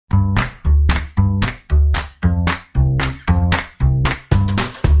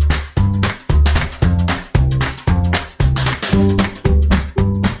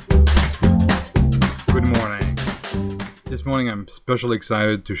morning I'm especially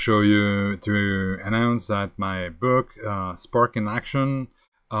excited to show you, to announce that my book, Spark in Action,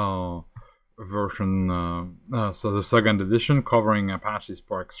 version, so the second edition covering Apache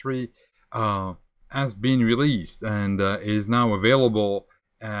Spark 3, has been released and is now available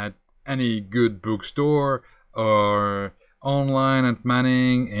at any good bookstore or online at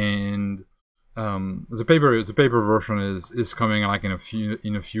Manning, and the paper version is coming like in a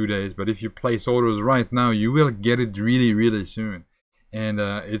few days. But if you place orders right now, you will get it really soon. And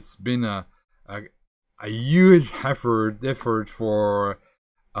it's been a huge effort for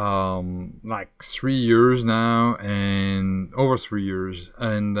like 3 years now, and over 3 years,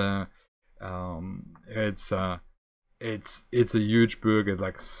 and it's a huge book. It's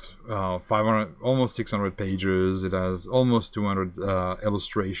like 500, almost 600 pages. It has almost 200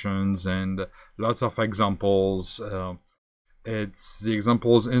 illustrations and lots of examples. The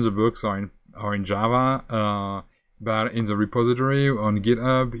examples in the books are in Java, but in the repository on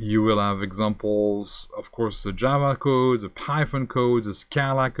GitHub you will have examples, of course, the Java code, the Python code, the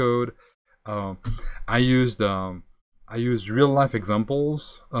Scala code. I used real life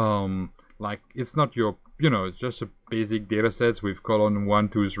examples. Like, it's not your, it's just a basic data sets with column 1,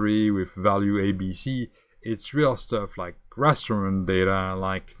 2, 3 with value ABC. It's real stuff like restaurant data,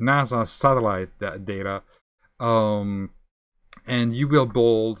 like NASA satellite data, and you will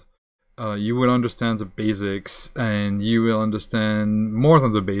build, you will understand the basics, and you will understand more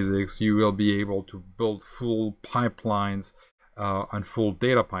than the basics. You will be able to build full pipelines and full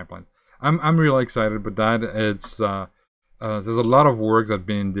data pipelines. I'm really excited about that. It's there's a lot of work that's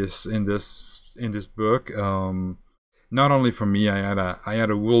been in this book. Not only for me, I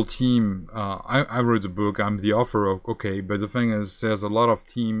had a whole team. I wrote the book. I'm the author, okay. But the thing is, there's a lot of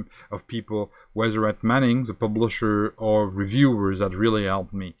team of people, whether at Manning, the publisher, or reviewers, that really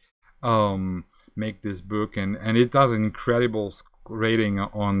helped me make this book. And it has an incredible rating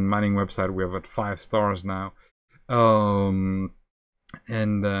on Manning website. We have at 5 stars now.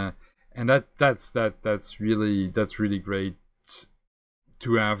 And that's really great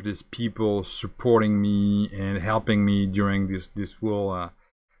to have these people supporting me and helping me during this whole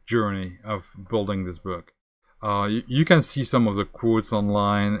journey of building this book. You can see some of the quotes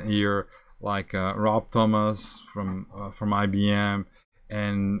online here, like Rob Thomas from IBM,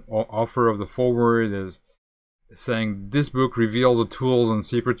 and author of the foreword is saying, "This book reveals the tools and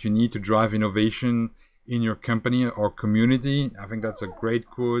secrets you need to drive innovation in your company or community." I think that's a great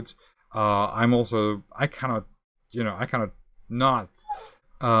quote. I cannot not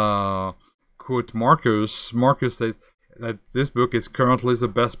quote Marcus. Marcus says that this book is currently the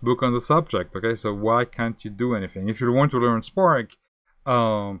best book on the subject. Okay, so why can't you do anything? If you want to learn Spark,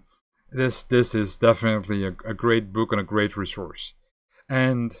 this is definitely a great book and a great resource.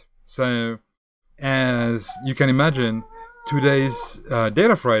 And so, as you can imagine, today's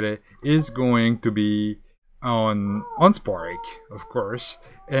Data Friday is going to be on Spark, of course,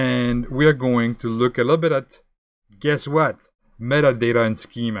 and we are going to look a little bit at, guess what, metadata and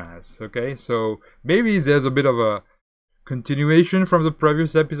schemas. Okay, so maybe there's a bit of a continuation from the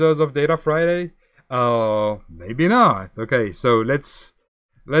previous episodes of Data Friday. Maybe not. Okay, so let's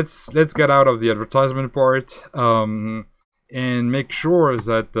get out of the advertisement part, and make sure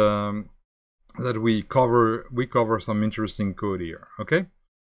that that we cover some interesting code here. Okay.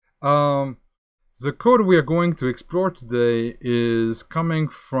 The code we are going to explore today is coming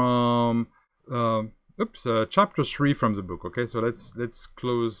from chapter 3 from the book. Okay, so let's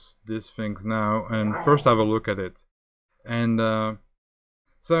close these things now and first have a look at it. And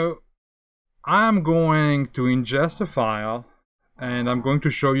so I'm going to ingest a file, and I'm going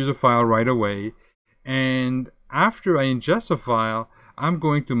to show you the file right away. And after I ingest a file, I'm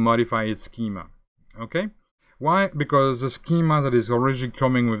going to modify its schema. Okay. Why? Because the schema that is originally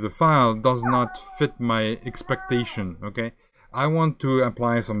coming with the file does not fit my expectation. Okay, I want to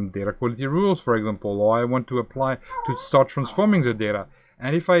apply some data quality rules, for example, or I want to apply to start transforming the data.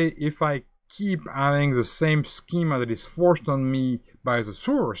 And if I keep having the same schema that is forced on me by the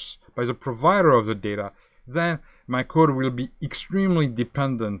source, by the provider of the data, then my code will be extremely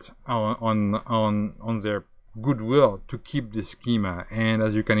dependent on their goodwill to keep the schema. And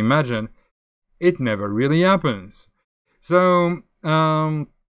as you can imagine, it never really happens. So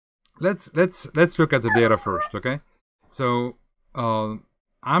let's look at the data first, okay? So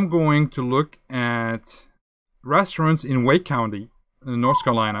I'm going to look at restaurants in Wake County, North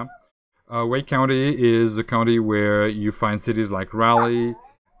Carolina. Wake County is the county where you find cities like Raleigh,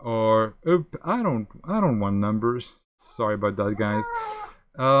 or I don't want numbers. Sorry about that, guys.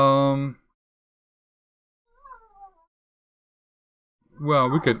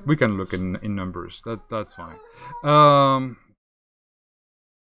 Well, we can look in numbers. That's fine.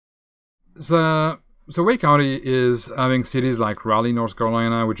 So Wake County is having cities like Raleigh, North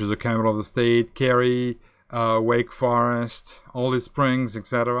Carolina, which is the capital of the state, Cary, Wake Forest, Holly Springs,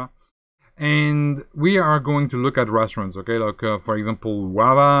 etc. And we are going to look at restaurants, okay? Like, for example,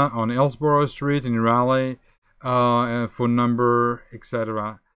 Wava on Hillsborough Street in Raleigh, phone number,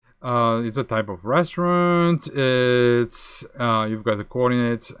 etc. It's a type of restaurant. It's you've got the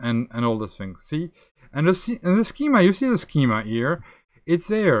coordinates and all those things. See, and the schema. You see the schema here. It's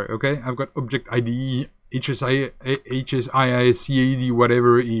there, okay? I've got object ID, HSIICAD,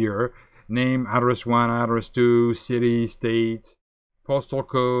 whatever here. Name, address 1, address 2, city, state, postal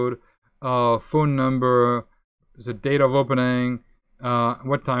code, phone number, the date of opening,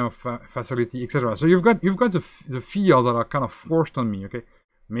 what time of facility, etc. So you've got the fields that are kind of forced on me, okay?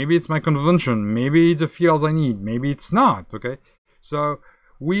 Maybe it's my convention, maybe it's the fields I need, maybe it's not, okay? So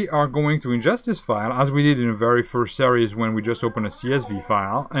we are going to ingest this file as we did in the very first series when we just opened a CSV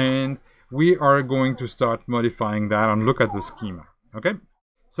file, and we are going to start modifying that and look at the schema, okay?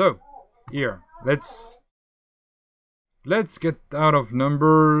 So here, let's get out of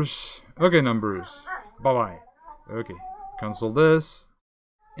numbers. Okay, numbers, bye-bye. Okay, cancel this.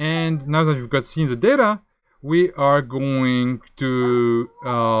 And now that you've got seen the data, we are going to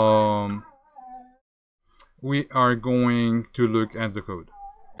look at the code.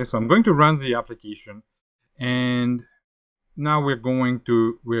 Okay, so I'm going to run the application, and now we are going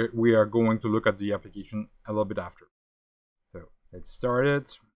to look at the application a little bit after. So let's start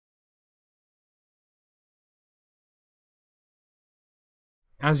it.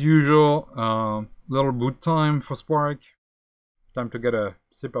 As usual, little boot time for Spark. Time to get a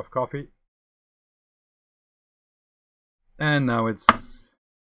sip of coffee. And now it's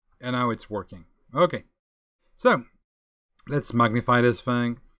working. Okay, so let's magnify this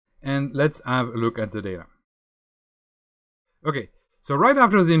thing and let's have a look at the data. Okay, so right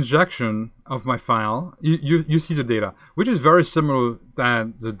after the injection of my file, you see the data, which is very similar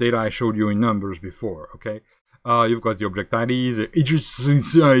to the data I showed you in numbers before. Okay, you've got the object ID, the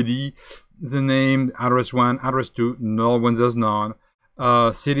HSID ID, the name, address 1, address 2, null when there's none,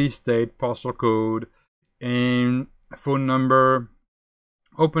 city, state, postal code, and phone number,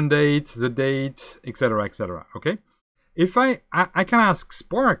 open date, the date, etc., etc. Okay, if I can ask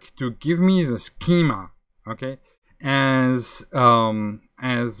Spark to give me the schema, okay, as it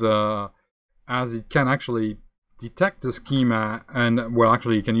can actually detect the schema, and well,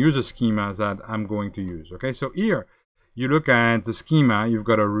 actually you can use the schema that I'm going to use. Okay, so here you look at the schema, you've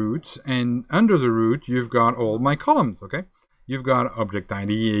got a root, and under the root you've got all my columns. Okay, you've got object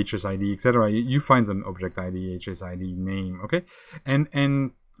ID, HSID, etc. You find an object ID, HSID, name. Okay,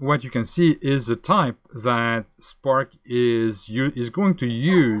 and what you can see is the type that Spark is going to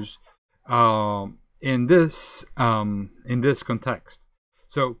use in this context.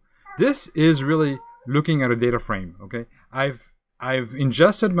 So this is really looking at a data frame. Okay, I've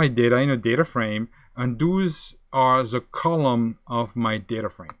ingested my data in a data frame, and those are the column of my data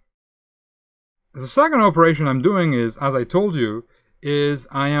frame. The second operation I'm doing is, as I told you, is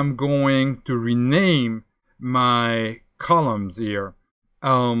I am going to rename my columns here.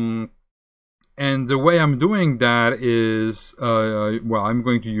 And the way I'm doing that is, well, I'm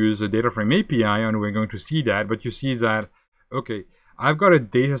going to use a DataFrame API, and we're going to see that. But you see that, okay, I've got a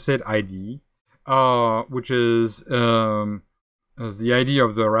dataset ID, which is the ID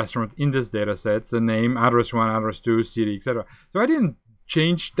of the restaurant in this dataset, the name, address 1, address 2, city, etc. So I didn't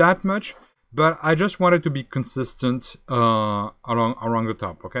change that much, but I just wanted to be consistent along the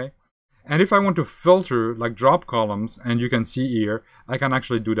top, okay? And if I want to filter, like drop columns, and you can see here, I can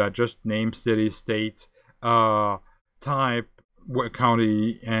actually do that. Just name, city, state, type,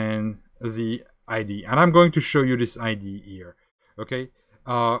 county, and the ID. And I'm going to show you this ID here, okay?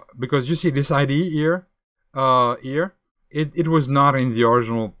 Because you see this ID here, it was not in the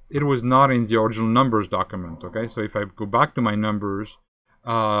original. It was not in the original numbers document, okay? So if I go back to my numbers,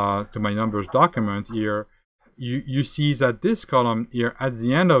 document here, you see that this column here at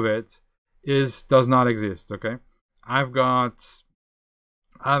the end of it does not exist. Okay, I've got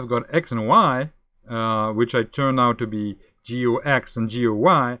X and Y, which I turned out to be GOX and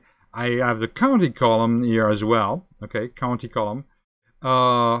GOY. I have the county column here as well. Okay, county column,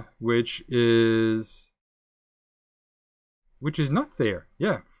 which is not there.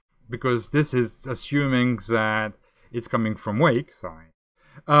 Yeah, because this is assuming that it's coming from Wake. Sorry.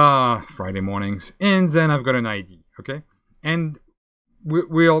 Friday mornings, and then I've got an ID. Okay, and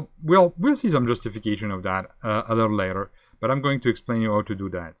we'll see some justification of that a little later, but I'm going to explain you how to do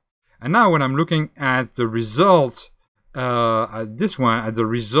that. And now when I'm looking at the result, at this one, at the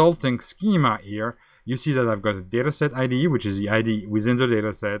resulting schema here, you see that I've got a dataset ID, which is the ID within the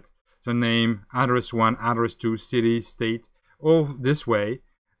dataset, the name, address 1, address 2, city, state, all this way.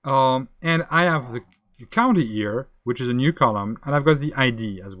 And I have the county here, which is a new column, and I've got the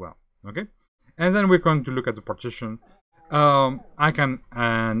ID as well. Okay, and then we're going to look at the partition. I can,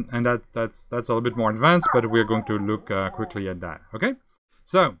 and that's a little bit more advanced, but we're going to look quickly at that. Okay,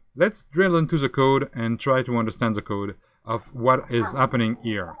 so let's drill into the code and try to understand the code of what is happening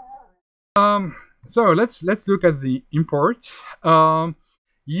here. So let's look at the import.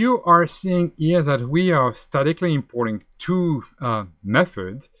 You are seeing here that we are statically importing two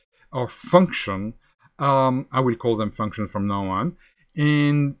methods or function. I will call them function from now on.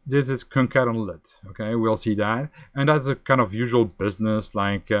 And this is concat and lit. Okay, we'll see that. And that's a kind of usual business,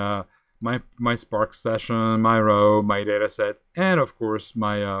 like my Spark session, my row, my dataset, and of course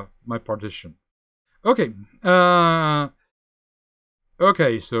my my partition. Okay.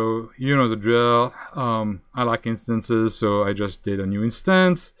 Okay, so you know the drill. I like instances, so I just did a new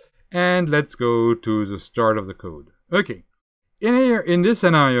instance. And let's go to the start of the code. Okay, in this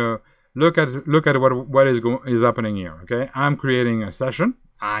scenario, look at what is happening here. Okay, I'm creating a session.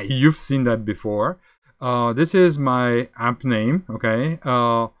 You've seen that before. This is my app name. Okay,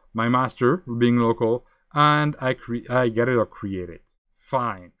 my master being local, and I get it or create it.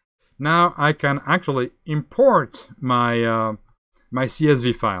 Fine. Now I can actually import my my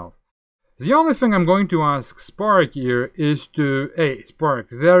CSV files. The only thing I'm going to ask Spark here is to, hey, Spark,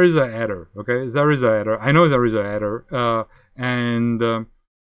 there is a header, okay? There is a header. I know there is a header,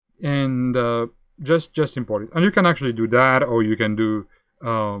 just import it. And you can actually do that, or you can do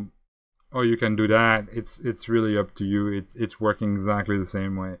that. It's really up to you. It's working exactly the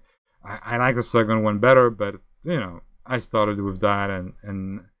same way. I like the second one better, but you know, I started with that,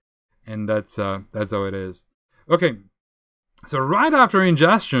 and that's how it is. Okay. So right after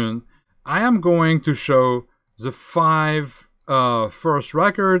ingestion, I am going to show the 5 first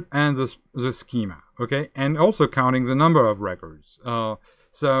record and the schema, okay, and also counting the number of records.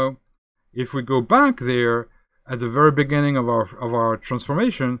 So if we go back there at the very beginning of our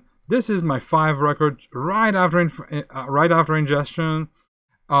transformation, this is my 5 records right after ingestion.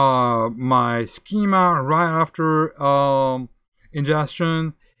 My schema right after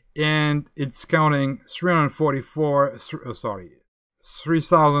ingestion. And it's counting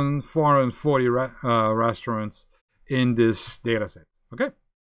 3,440 restaurants in this dataset. Okay,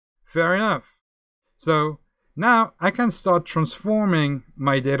 fair enough. So now I can start transforming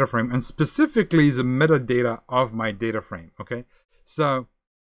my data frame, and specifically the metadata of my data frame. Okay, so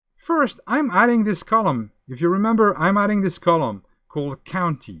first I'm adding this column. If you remember, I'm adding this column called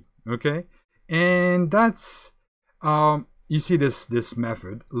county. Okay, and that's you see this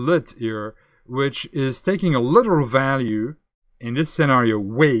method, lit here, which is taking a literal value, in this scenario,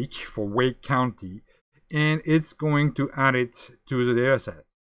 Wake, for Wake County, and it's going to add it to the dataset.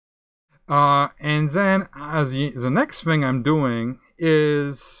 And then the next thing I'm doing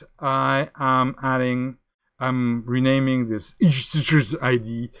is I'm renaming this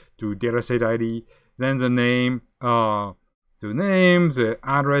ID to dataset ID, then the name, to name, the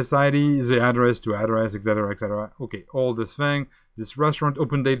address ID, the address to address, etc., etc. Okay, all this thing. This restaurant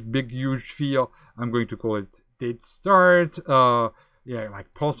open date, big huge field. I'm going to call it date start. Yeah,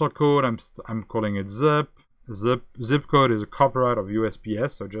 like postal code. I'm calling it zip. Zip code is a copyright of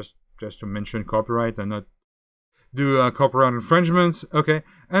USPS. So just to mention copyright and not do copyright infringements. Okay,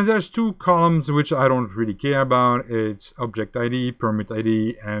 and there's 2 columns which I don't really care about. It's object ID, permit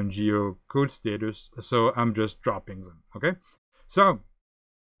ID, and geocode status. So I'm just dropping them. Okay, so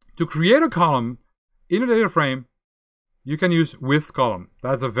to create a column in a data frame, you can use with column.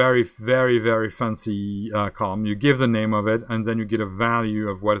 That's a very, very, very fancy column. You give the name of it, and then you get a value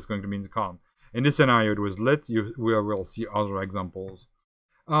of what is going to be in the column. In this scenario, it was lit. We'll see other examples.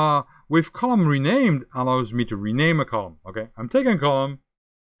 With column renamed allows me to rename a column. Okay, I'm taking a column,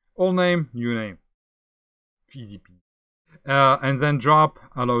 old name, new name, easy peasy. And then drop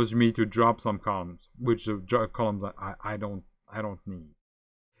allows me to drop some columns, which are columns that I don't need.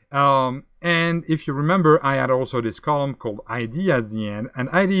 And if you remember, I had also this column called ID at the end, and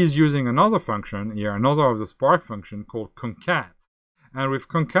ID is using another function here, another of the Spark function called concat. And with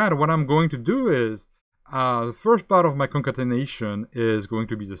concat, what I'm going to do is the first part of my concatenation is going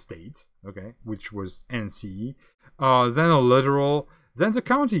to be the state, okay, which was NC, then a literal, then the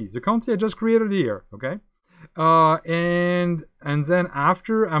county I just created here, okay, and then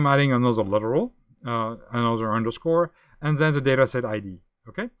after I'm adding another literal, another underscore, and then the dataset ID,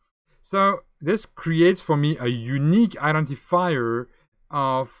 okay. So this creates for me a unique identifier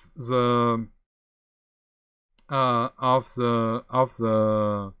of the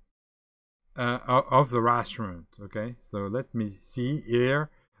restaurant. Okay, so let me see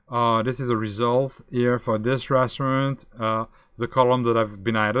here. This is a result here for this restaurant. The column that I've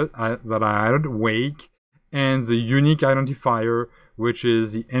been added, that I added, wake, and the unique identifier, which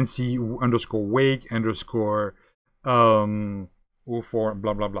is the NC_wake_04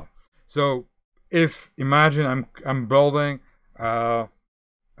 blah blah blah. So if imagine I'm building a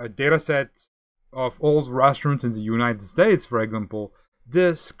data set of all restaurants in the United States, for example,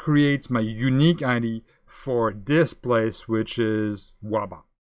 this creates my unique ID for this place, which is Waba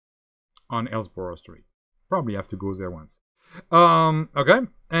on Ellsborough Street. Probably have to go there once. Okay,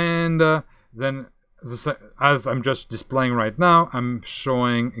 and then as I'm just displaying right now, I'm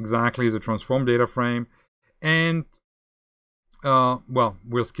showing exactly the transform data frame, and well,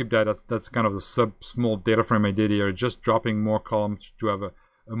 we'll skip that. That's kind of the small data frame I did here, just dropping more columns to have a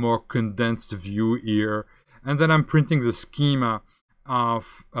more condensed view here, and then I'm printing the schema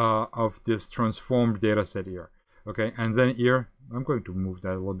of this transformed data set here. Okay, and then here I'm going to move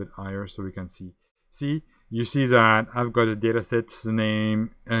that a little bit higher so we can see. See, you see that I've got a data set, the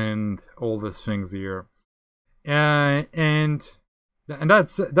name, and all these things here, and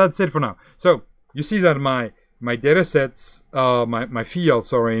that's it for now. So you see that my data sets, my fields,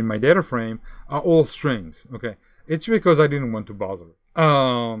 sorry, in my data frame are all strings. Okay, it's because I didn't want to bother.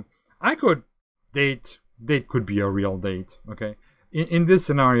 I could date could be a real date. Okay, in this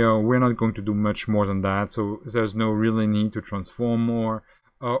scenario, we're not going to do much more than that, so there's no really need to transform more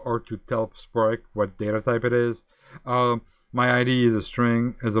or to tell Spark what data type it is. My ID is a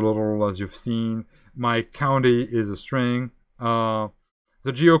string, as little as you've seen. My county is a string. The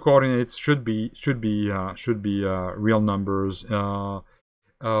geo coordinates should be real numbers,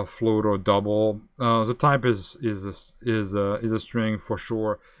 float or double. The type is a string for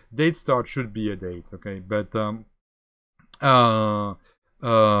sure. Date start should be a date, okay, but and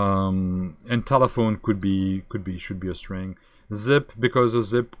telephone should be a string. Zip, because the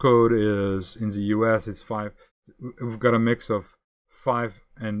zip code is in the US, it's 5. We've got a mix of 5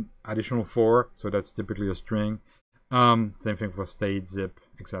 and additional 4, so that's typically a string. Same thing for state, zip,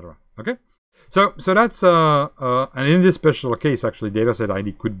 etc. Okay, so that's and in this special case, actually, dataset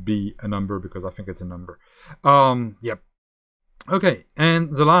ID could be a number because I think it's a number. Yep. Okay,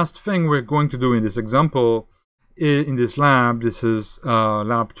 and the last thing we're going to do in this example, in this lab, this is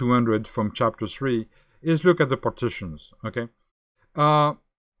lab 200 from chapter 3, is look at the partitions. Okay,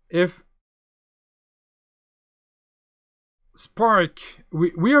 if Spark,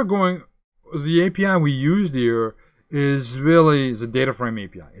 we are going, the API we used here is really the DataFrame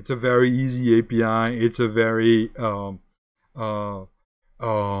API. It's a very easy API. It's a very powerful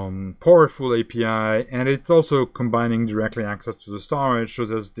API, and it's also combining directly access to the storage. So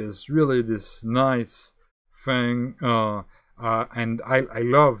there's really this nice thing, and I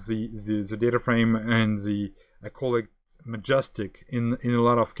love the DataFrame, and I call it majestic in a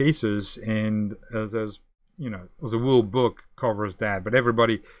lot of cases, and there's, you know, the whole book covers that, but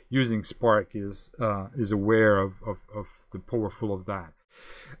everybody using Spark is aware of the powerful of that.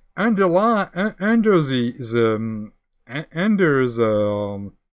 Under the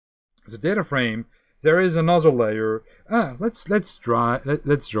data frame, there is another layer. Let's draw a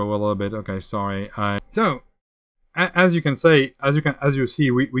little bit. Okay, sorry. So as you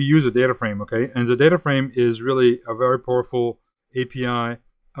see, we use a data frame. Okay, and the data frame is really a very powerful API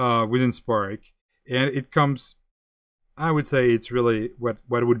within Spark. And it comes, I would say it's really what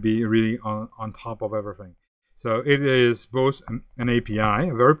would be really on top of everything. So it is both an API,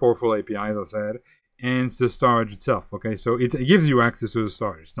 a very powerful API, as I said, and the storage itself. Okay, so it gives you access to the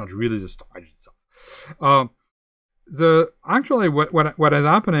storage. It's not really the storage itself. Actually what is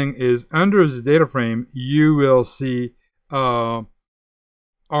happening is under the data frame you will see RDDs.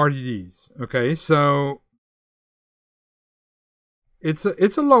 Okay, so it's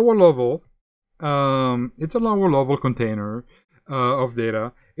a lower level. It's a lower level container of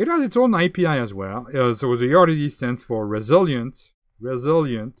data. It has its own API as well. So the RDD stands for resilient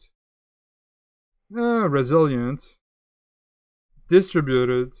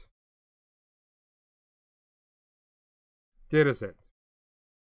distributed dataset.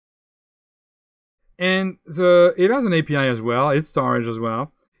 And it has an API as well. It's storage as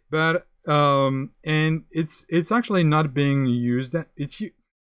well, but and it's actually not being used.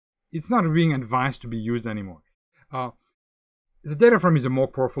 It's not being advised to be used anymore. The DataFrame is a more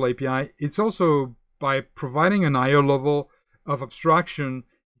powerful API. It's also, by providing an higher level of abstraction,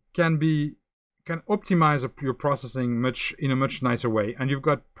 can optimize your processing in a much nicer way, and you've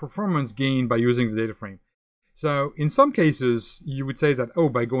got performance gain by using the DataFrame. So in some cases, you would say that, oh,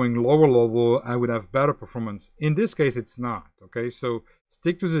 by going lower level, I would have better performance. In this case, it's not. Okay, so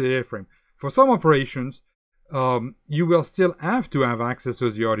stick to the DataFrame. For some operations, you will still have to have access to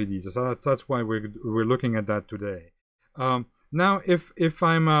the RDDs. So that's why we're looking at that today. Now, if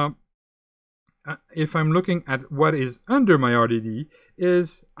I'm looking at what is under my RDD,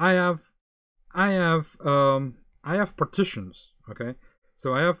 is I have partitions. Okay,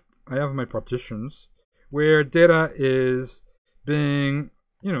 so I have my partitions where data is being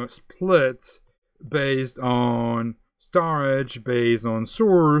split based on storage, based on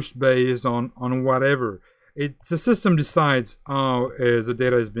source, based on whatever. The system decides how the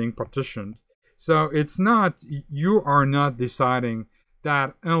data is being partitioned. So it's not, you are not deciding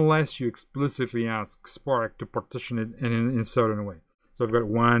that unless you explicitly ask Spark to partition it in a certain way. So I've got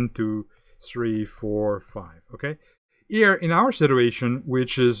 1, 2, 3, 4, 5. Okay. Here in our situation,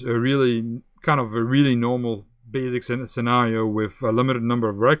 which is a really really normal basic scenario with a limited number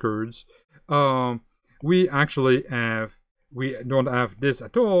of records, we don't have this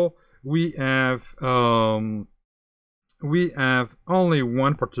at all. We have only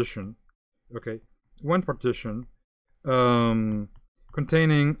one partition. Okay, one partition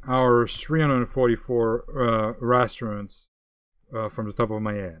containing our 344 restaurants from the top of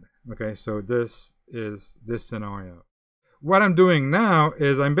my head. Okay, so this is this scenario. What I'm doing now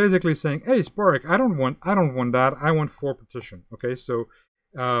is I'm basically saying, hey Spark, I don't want that. I want 4 partition. Okay, so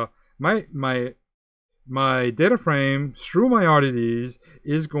my data frame through my RDDs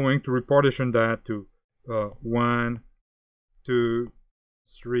is going to repartition that to 1, 2,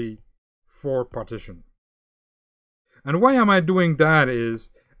 3, 4 partition. And why am I doing that is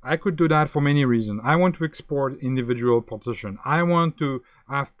I could do that for many reasons. I want to export individual partition. I want to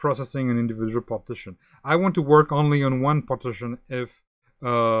have processing an individual partition. I want to work only on one partition if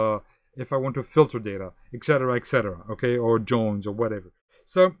I want to filter data, etc., etc. Okay, or joins or whatever.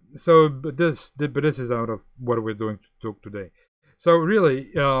 But this is out of what we're doing to talk today. So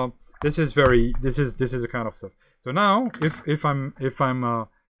really, this is the kind of stuff. So now, if I'm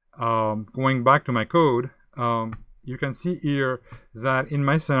going back to my code, you can see here that in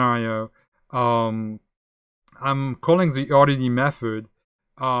my scenario, I'm calling the RDD method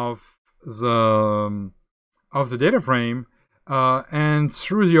of the data frame, and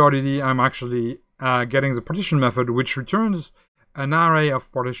through the RDD, I'm actually getting the partition method, which returns an array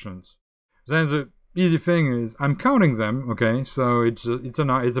of partitions. Then the easy thing is I'm counting them. Okay, so it's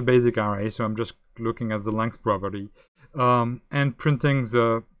a basic array. So I'm just looking at the length property and printing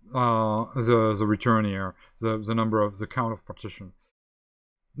the return here, the number of the count of partition.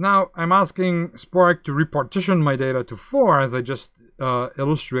 Now I'm asking Spark to repartition my data to 4 as I just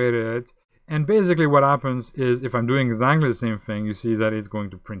illustrated it. And basically what happens is if I'm doing exactly the same thing, you see that it's going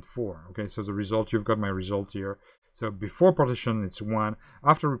to print 4. Okay, so the result, you've got my result here. So before partition, it's 1.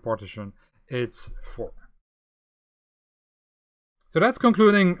 After repartition, it's 4. So that's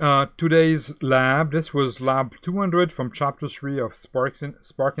concluding today's lab. This was lab 200 from chapter 3 of Spark in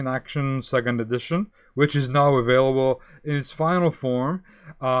Action 2nd edition, which is now available in its final form.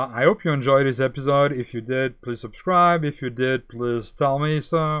 I hope you enjoyed this episode. If you did, please subscribe. If you did, please tell me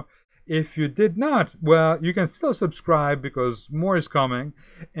so. If you did not, well, you can still subscribe because more is coming,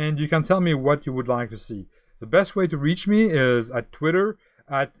 and you can tell me what you would like to see. The best way to reach me is at Twitter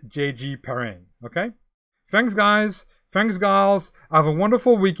at JGPerrin. Okay? Thanks, guys. Thanks, gals. Have a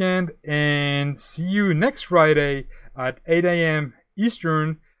wonderful weekend, and see you next Friday at 8 a.m.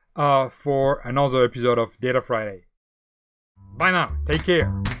 Eastern for another episode of Data Friday. Bye now. Take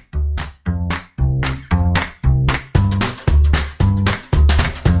care.